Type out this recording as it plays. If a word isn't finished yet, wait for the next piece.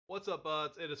What's up,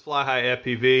 buds? It is FlyDay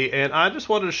FPV, and I just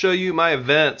wanted to show you my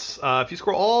events. If you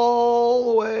scroll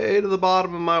all the way to the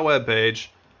bottom of my webpage,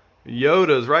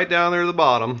 Yoda's right down there at the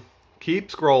bottom. Keep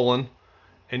scrolling,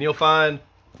 and you'll find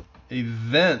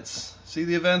events. See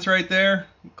the events right there?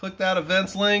 Click that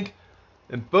events link,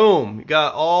 and boom, you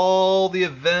got all the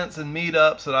events and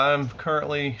meetups that I'm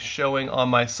currently showing on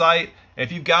my site.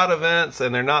 If you've got events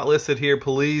and they're not listed here,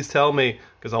 please tell me,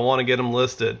 because I want to get them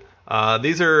listed.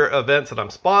 These are events that I'm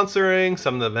sponsoring,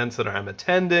 some of the events that I'm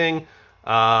attending,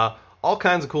 all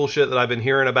kinds of cool shit that I've been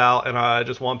hearing about and I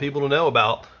just want people to know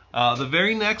about. The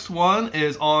very next one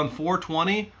is on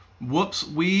 420, Whoops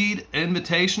Weed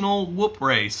Invitational Whoop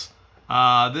Race.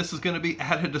 This is going to be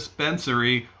at a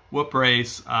dispensary whoop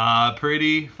race.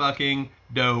 Pretty fucking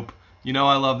dope. You know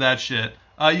I love that shit.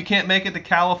 You can't make it to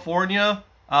California.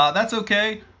 That's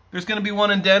okay. There's going to be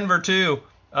one in Denver too.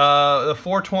 The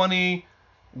 420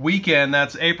 weekend,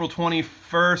 that's April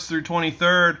 21st through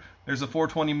 23rd. There's a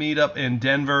 420 meetup in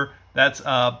Denver. That's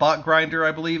Bot Grinder,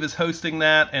 I believe, is hosting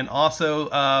that, and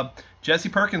also Jesse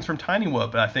Perkins from Tiny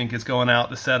Whoop, I think, is going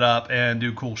out to set up and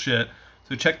do cool shit.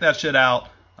 So check that shit out.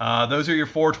 Those are your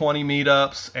 420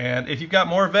 meetups, and if you've got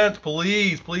more events,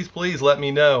 please let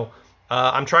me know.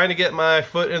 I'm trying to get my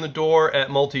foot in the door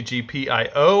at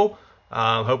Multi-GPIO.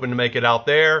 I'm hoping to make it out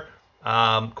there.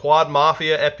 Quad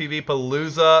Mafia FPV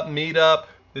Palooza meetup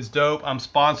is dope. I'm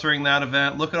sponsoring that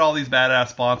event. Look at all these badass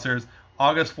sponsors.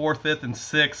 August 4th, 5th, and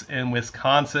 6th in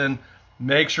Wisconsin.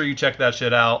 Make sure you check that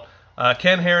shit out.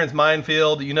 Ken Herron's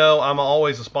Minefield. You know I'm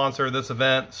always a sponsor of this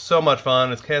event. So much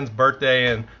fun. It's Ken's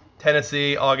birthday in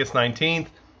Tennessee, August 19th.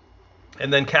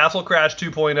 And then Castle Crash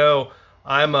 2.0.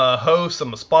 I'm a host.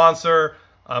 I'm a sponsor.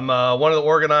 I'm one of the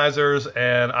organizers,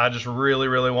 and I just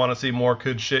really want to see more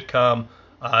good shit come.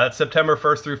 It's September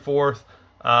 1st through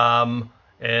 4th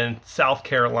in South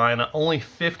Carolina. Only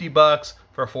 $50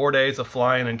 for 4 days of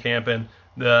flying and camping.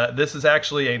 This is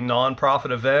actually a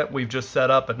non-profit event. We've just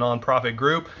set up a non-profit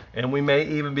group, and we may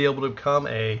even be able to become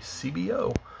a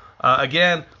CBO.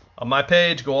 Again, on my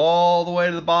page, go all the way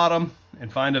to the bottom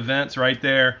and find events right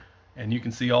there, and you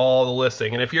can see all the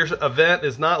listing. And if your event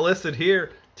is not listed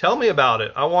here, tell me about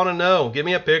it. I want to know. Give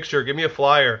me a picture. Give me a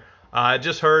flyer. I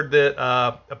just heard that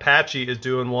Apache is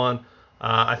doing one.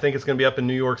 I think it's going to be up in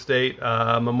New York State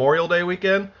Memorial Day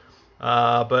weekend.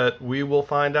 But we will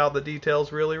find out the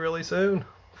details really soon.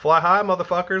 Fly high,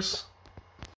 motherfuckers.